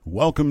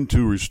Welcome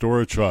to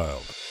Restore a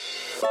Child.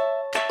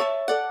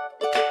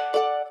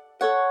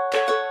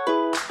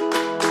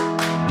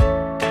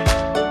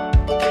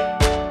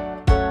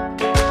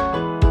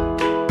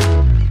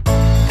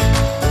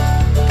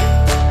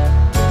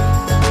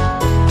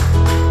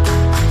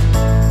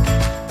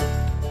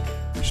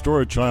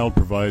 Restore a Child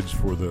provides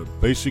for the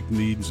basic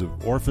needs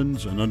of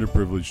orphans and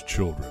underprivileged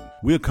children.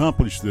 We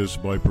accomplish this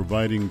by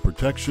providing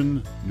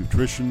protection,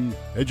 nutrition,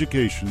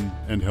 education,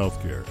 and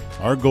health care.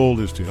 Our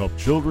goal is to help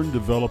children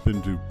develop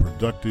into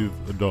productive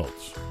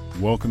adults.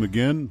 Welcome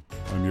again.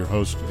 I'm your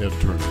host, Ed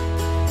Turner.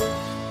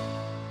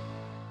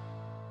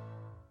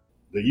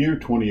 The year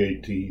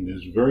 2018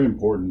 is very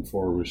important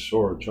for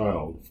Restore a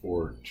Child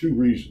for two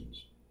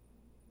reasons.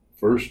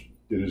 First,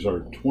 it is our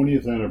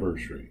 20th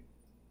anniversary.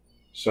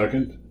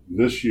 Second,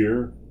 this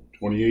year,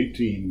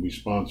 2018, we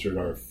sponsored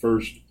our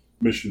first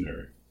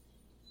missionary.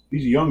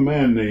 He's a young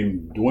man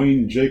named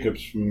Dwayne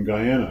Jacobs from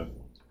Guyana.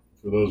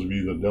 For those of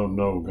you that don't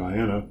know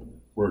Guyana,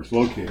 where it's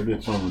located,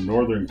 it's on the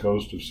northern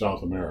coast of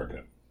South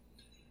America.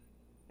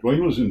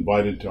 Dwayne was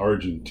invited to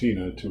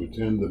Argentina to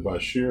attend the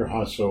Bashir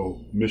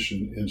Hasso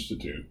Mission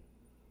Institute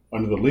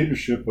under the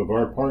leadership of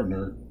our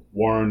partner,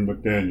 Warren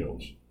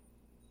McDaniels.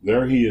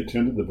 There he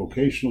attended the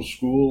vocational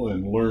school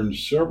and learned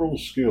several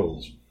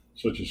skills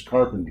such as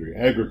carpentry,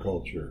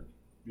 agriculture,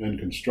 and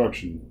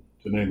construction,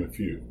 to name a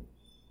few.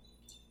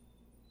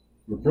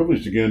 We're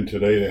privileged again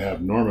today to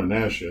have Norma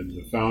Nashid,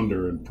 the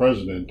founder and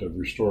president of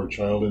Restore a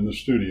Child, in the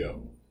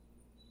studio.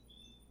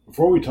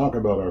 Before we talk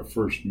about our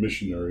first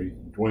missionary,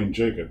 Dwayne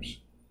Jacobs,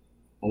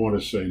 I want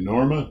to say,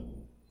 Norma,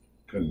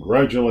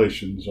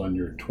 congratulations on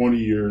your 20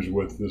 years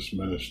with this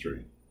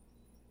ministry.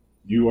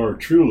 You are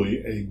truly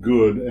a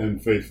good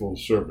and faithful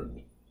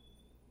servant.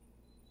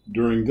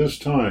 During this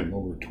time,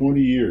 over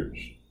 20 years,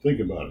 think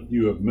about it,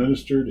 you have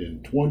ministered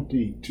in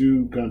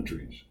 22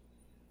 countries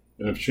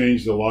and have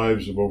changed the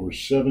lives of over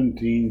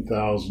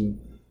 17,000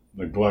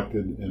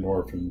 neglected and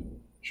orphaned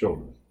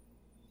children.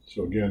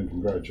 So again,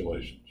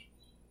 congratulations.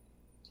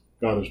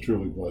 God has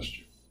truly blessed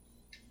you.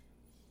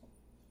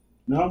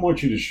 Now I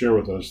want you to share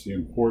with us the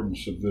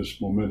importance of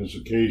this momentous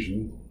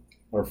occasion,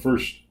 our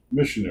first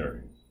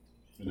missionary,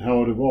 and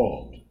how it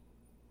evolved.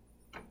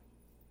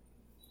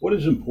 What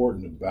is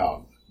important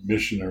about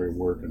missionary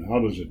work and how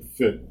does it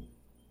fit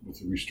with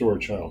the Restore a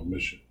Child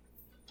mission?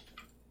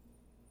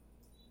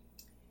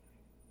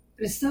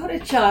 Restore a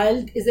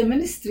Child is a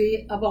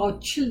ministry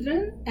about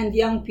children and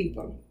young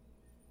people.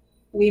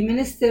 We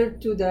minister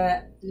to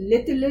the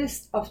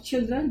littlest of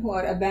children who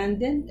are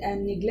abandoned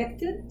and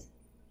neglected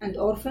and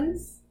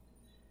orphans.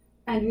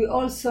 And we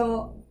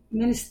also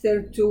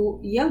minister to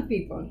young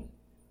people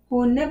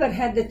who never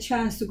had the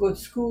chance to go to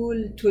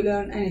school to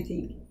learn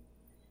anything.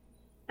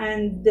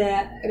 And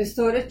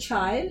Restore a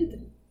Child,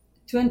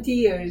 20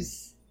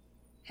 years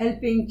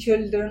helping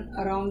children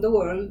around the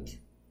world.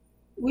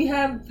 We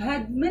have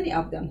had many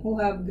of them who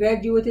have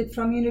graduated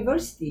from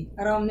university,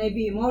 around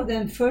maybe more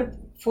than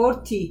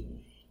 40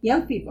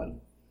 young people.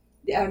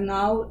 They are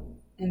now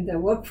in the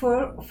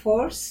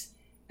workforce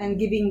and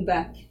giving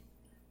back.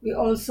 We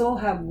also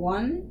have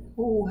one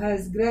who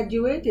has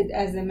graduated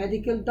as a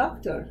medical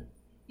doctor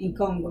in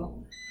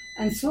Congo,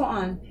 and so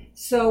on.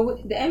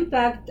 So the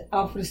impact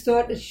of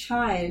Restore a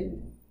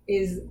Child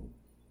is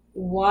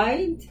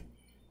wide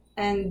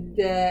and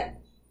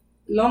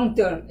long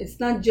term. It's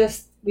not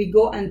just we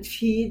go and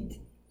feed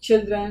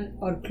children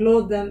or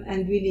clothe them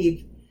and we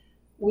leave.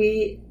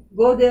 We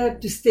go there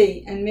to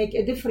stay and make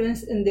a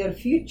difference in their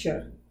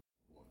future.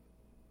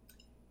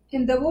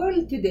 In the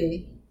world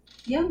today,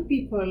 young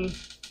people,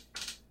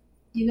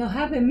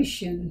 have a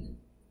mission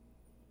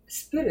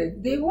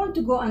spirit. They want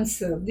to go and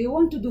serve. They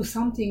want to do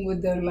something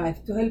with their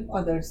life to help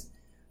others,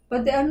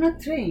 but they are not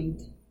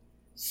trained.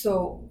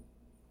 So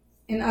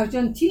in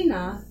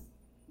Argentina,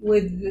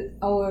 with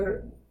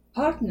our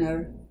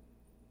partner,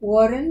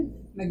 Warren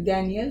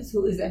McDaniels,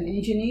 who is an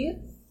engineer,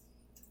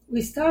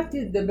 we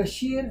started the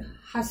Bashir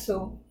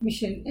Hasso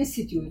Mission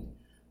Institute,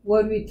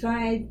 where we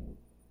train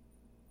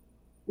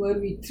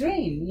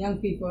young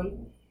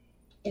people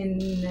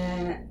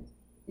in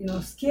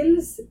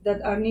skills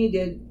that are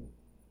needed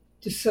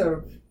to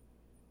serve.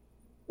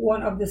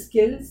 One of the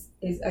skills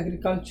is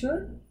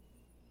agriculture.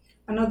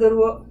 Another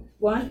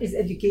one is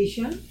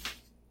education.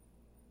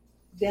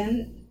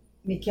 Then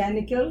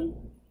mechanical,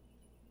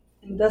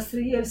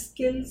 industrial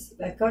skills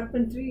like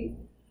carpentry,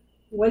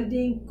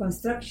 welding,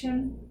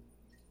 construction,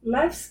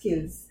 life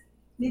skills,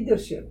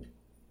 leadership,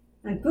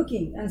 and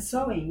cooking and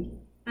sewing,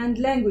 and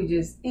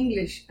languages,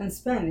 English and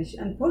Spanish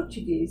and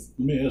Portuguese.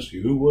 Let me ask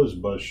you, who was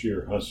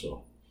Bashir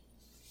Hasso?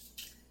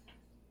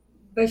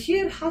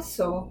 Bashir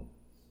Hasso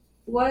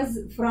was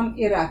from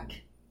Iraq,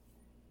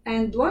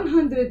 and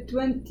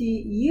 120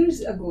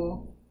 years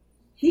ago,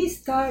 he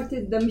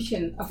started the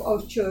mission of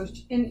our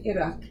church in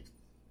Iraq.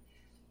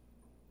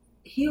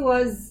 He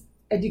was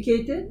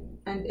educated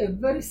and a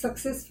very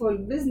successful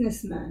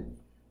businessman,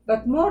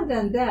 but more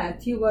than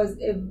that, he was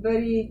a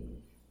very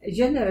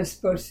generous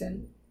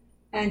person,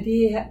 and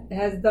he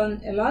has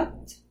done a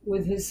lot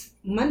with his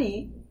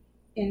money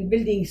in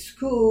building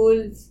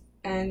schools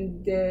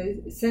and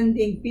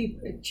sending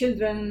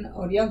children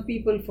or young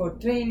people for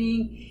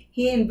training.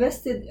 He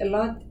invested a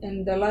lot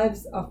in the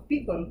lives of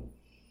people.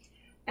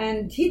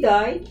 And he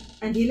died,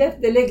 and he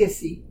left the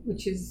legacy,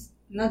 which is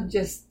not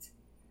just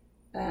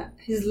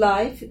his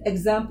life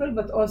example,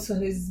 but also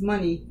his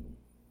money.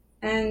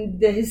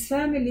 And his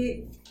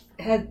family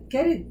had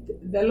carried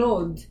the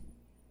load,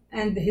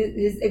 and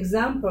his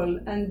example.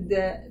 And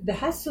the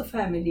Hasso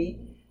family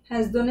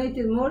has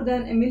donated more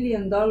than $1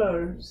 million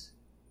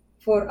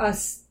for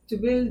us to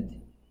build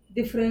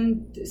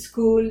different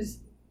schools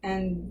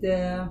and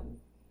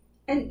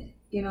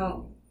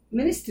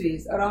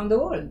ministries around the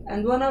world.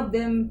 And one of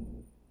them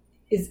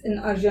is in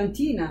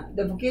Argentina,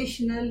 the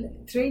vocational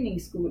training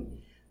school.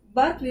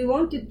 But we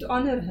wanted to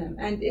honor him,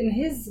 and in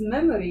his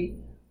memory,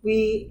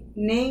 we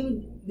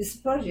named this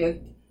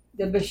project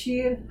the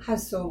Bashir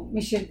Hasso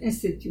Mission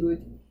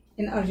Institute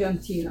in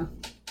Argentina.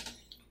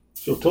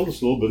 So tell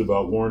us a little bit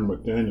about Warren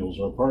McDaniels,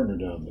 our partner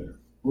down there.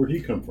 Where'd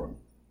he come from?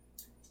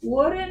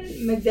 Warren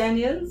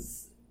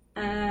McDaniels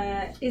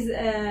is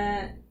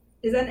an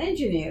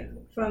engineer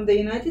from the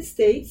United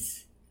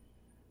States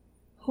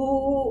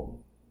who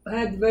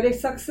had very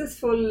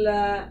successful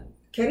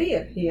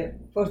career here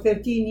for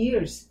 13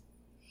 years.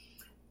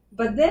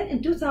 But then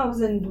in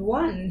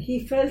 2001,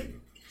 he felt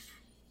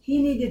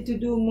he needed to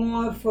do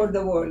more for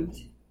the world.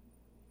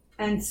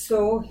 And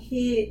so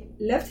he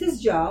left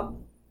his job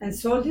and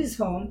sold his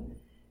home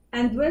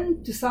and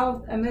went to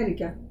South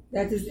America.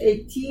 That is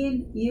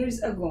 18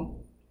 years ago.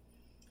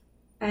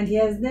 And he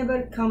has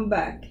never come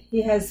back.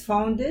 He has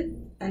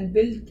founded and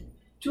built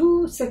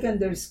 2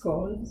 secondary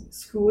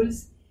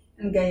schools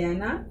in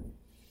Guyana.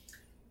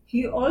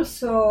 He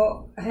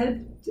also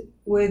helped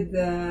with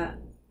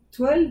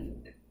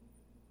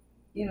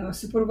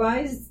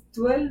supervised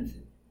 12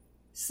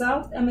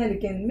 South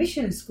American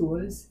mission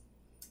schools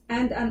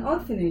and an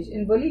orphanage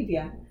in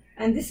Bolivia.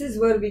 And this is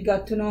where we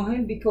got to know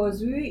him,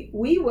 because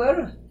we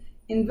were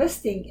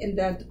investing in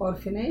that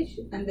orphanage,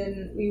 and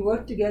then we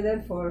worked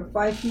together for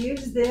 5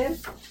 years there.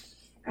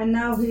 And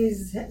now he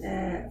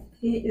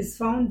is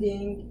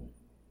founding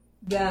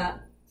the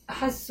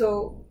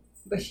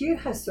Bashir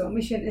Hasso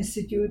Mission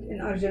Institute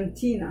in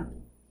Argentina.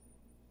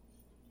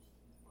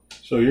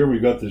 So here we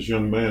got this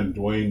young man,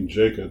 Dwayne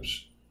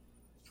Jacobs,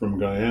 from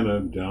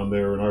Guyana, down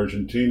there in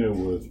Argentina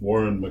with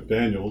Warren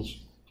McDaniels,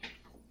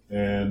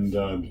 and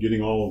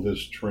getting all of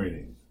this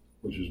training,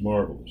 which is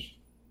marvelous.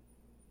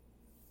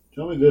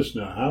 Tell me this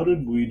now, how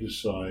did we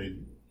decide,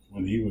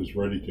 when he was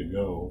ready to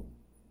go,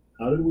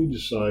 how did we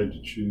decide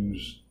to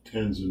choose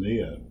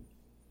Tanzania?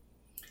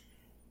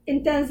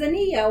 In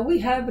Tanzania, we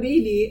have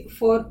really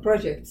 4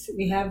 projects.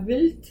 We have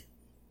built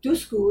 2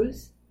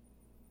 schools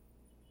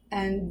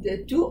and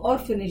 2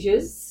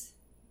 orphanages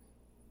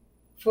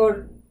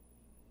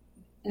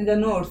in the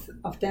north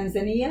of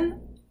Tanzania,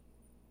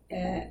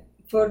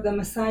 for the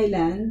Maasai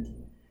land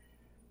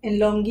in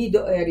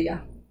Longido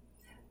area.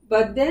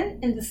 But then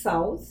in the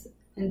south,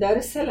 in Dar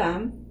es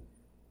Salaam,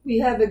 we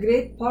have a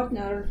great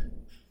partner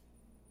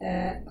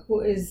who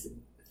is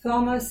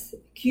Thomas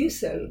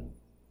Kuesel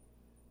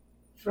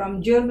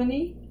from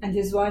Germany, and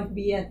his wife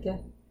Beate.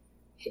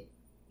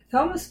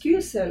 Thomas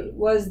Kuesel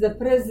was the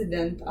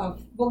president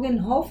of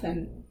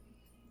Bogenhofen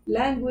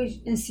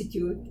Language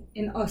Institute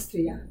in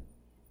Austria,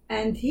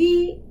 and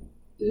he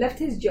left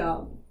his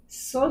job,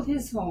 sold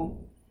his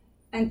home,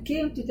 and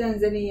came to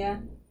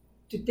Tanzania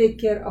to take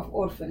care of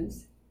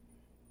orphans.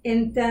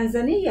 In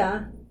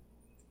Tanzania,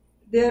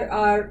 there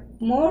are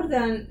more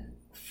than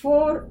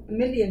 4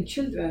 million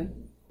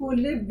children who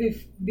live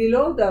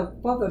below the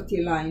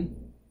poverty line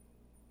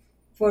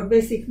for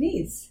basic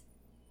needs,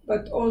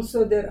 but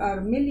also there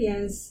are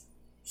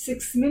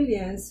 6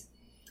 million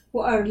who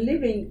are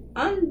living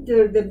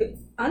under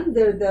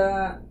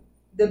the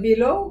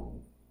below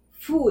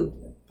food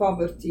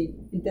poverty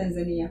in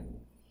Tanzania.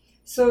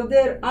 So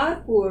there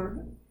are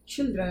poor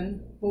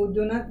children who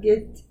do not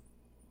get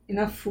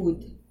enough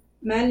food.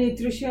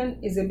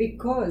 Malnutrition is a big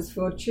cause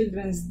for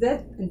children's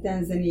death in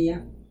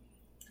Tanzania.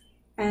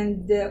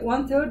 And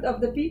 1/3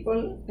 of the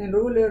people in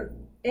rural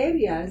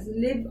areas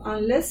live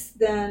on less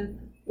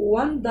than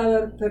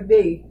 $1 per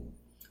day.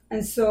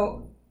 And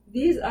so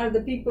these are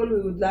the people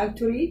we would like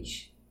to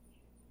reach,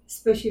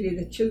 especially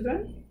the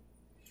children.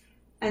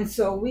 And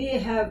so we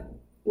have,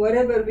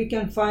 wherever we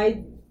can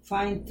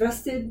find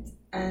trusted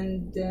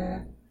and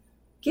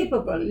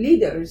capable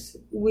leaders,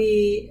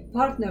 we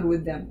partner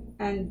with them.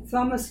 And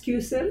Thomas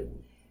Kuesel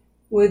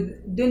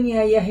with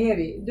Dunya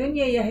Yaheri.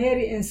 Dunya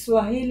Yaheri in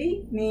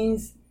Swahili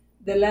means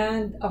the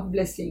land of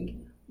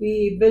blessing.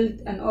 We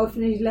built an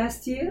orphanage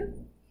last year,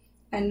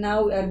 and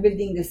now we are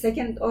building the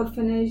 2nd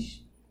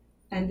orphanage,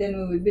 and then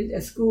we will build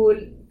a school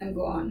and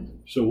go on.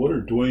 So what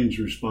are Dwayne's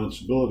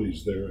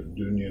responsibilities there at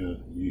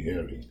Dunya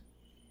Yaheri?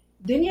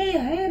 Dunya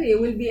Yaheri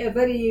will be a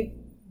very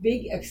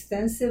big,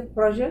 extensive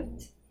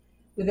project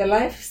with a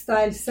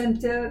lifestyle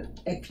center,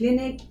 a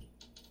clinic,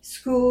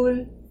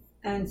 school,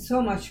 and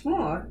so much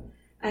more.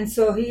 And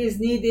so he is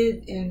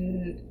needed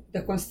in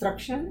the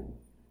construction,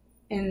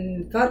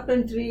 in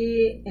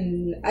carpentry,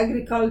 in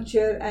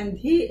agriculture, and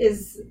he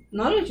is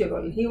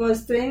knowledgeable. He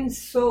was trained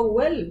so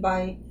well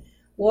by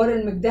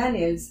Warren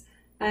McDaniels,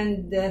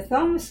 and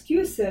Thomas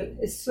Cusel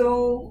is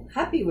so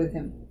happy with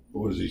him.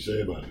 What does he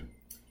say about it?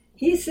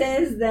 He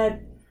says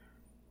that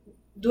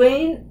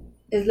Dwayne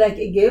is like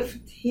a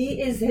gift.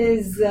 He is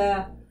his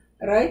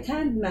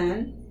right-hand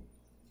man.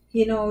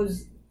 He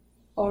knows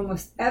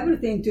almost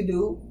everything to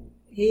do.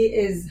 He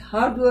is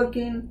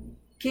hardworking,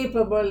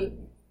 capable,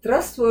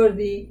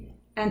 trustworthy,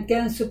 and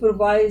can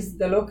supervise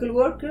the local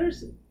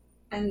workers.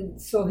 And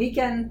so he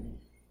can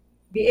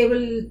be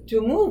able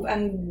to move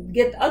and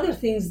get other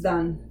things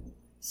done.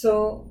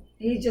 So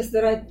he's just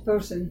the right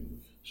person.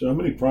 So how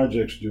many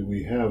projects do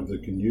we have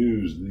that can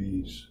use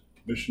these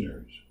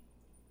missionaries?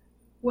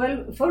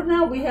 Well, for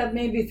now we have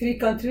maybe 3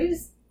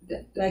 countries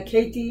like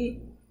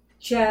Haiti,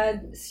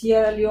 Chad,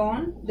 Sierra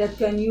Leone that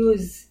can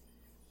use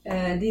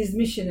these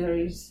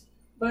missionaries.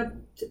 But,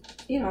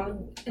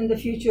 in the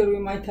future we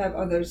might have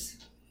others.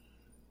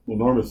 Well,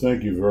 Norma,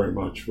 thank you very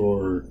much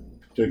for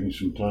taking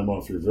some time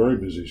off your very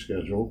busy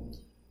schedule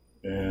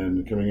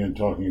and coming in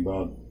talking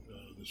about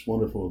this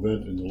wonderful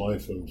event in the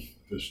life of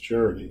this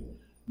charity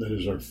that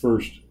is our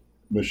first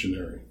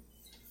missionary.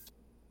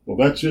 Well,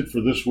 that's it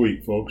for this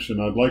week, folks,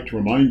 and I'd like to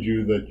remind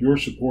you that your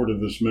support of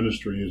this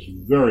ministry is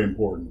very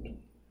important.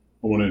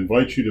 I want to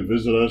invite you to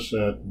visit us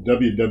at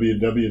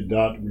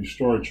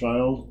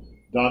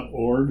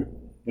www.restoreachild.org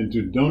and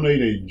to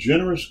donate a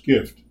generous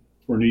gift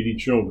for needy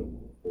children,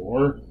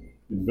 or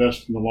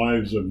invest in the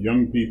lives of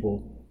young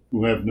people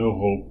who have no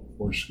hope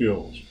or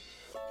skills.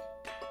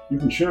 You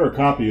can share a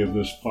copy of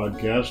this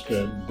podcast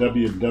at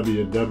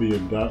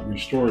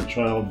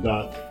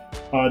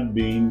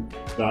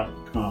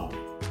www.restoreachild.podbean.com.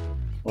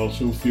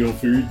 Also, feel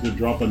free to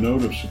drop a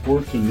note of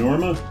support to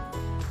Norma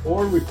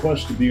or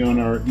request to be on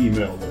our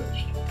email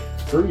list.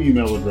 Her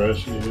email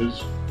address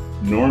is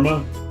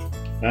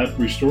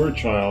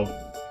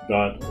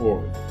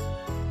norma@restoreachild.org.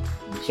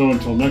 So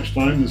until next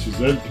time, this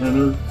is Ed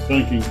Turner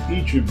thanking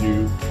each of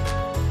you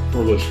for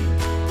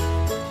listening.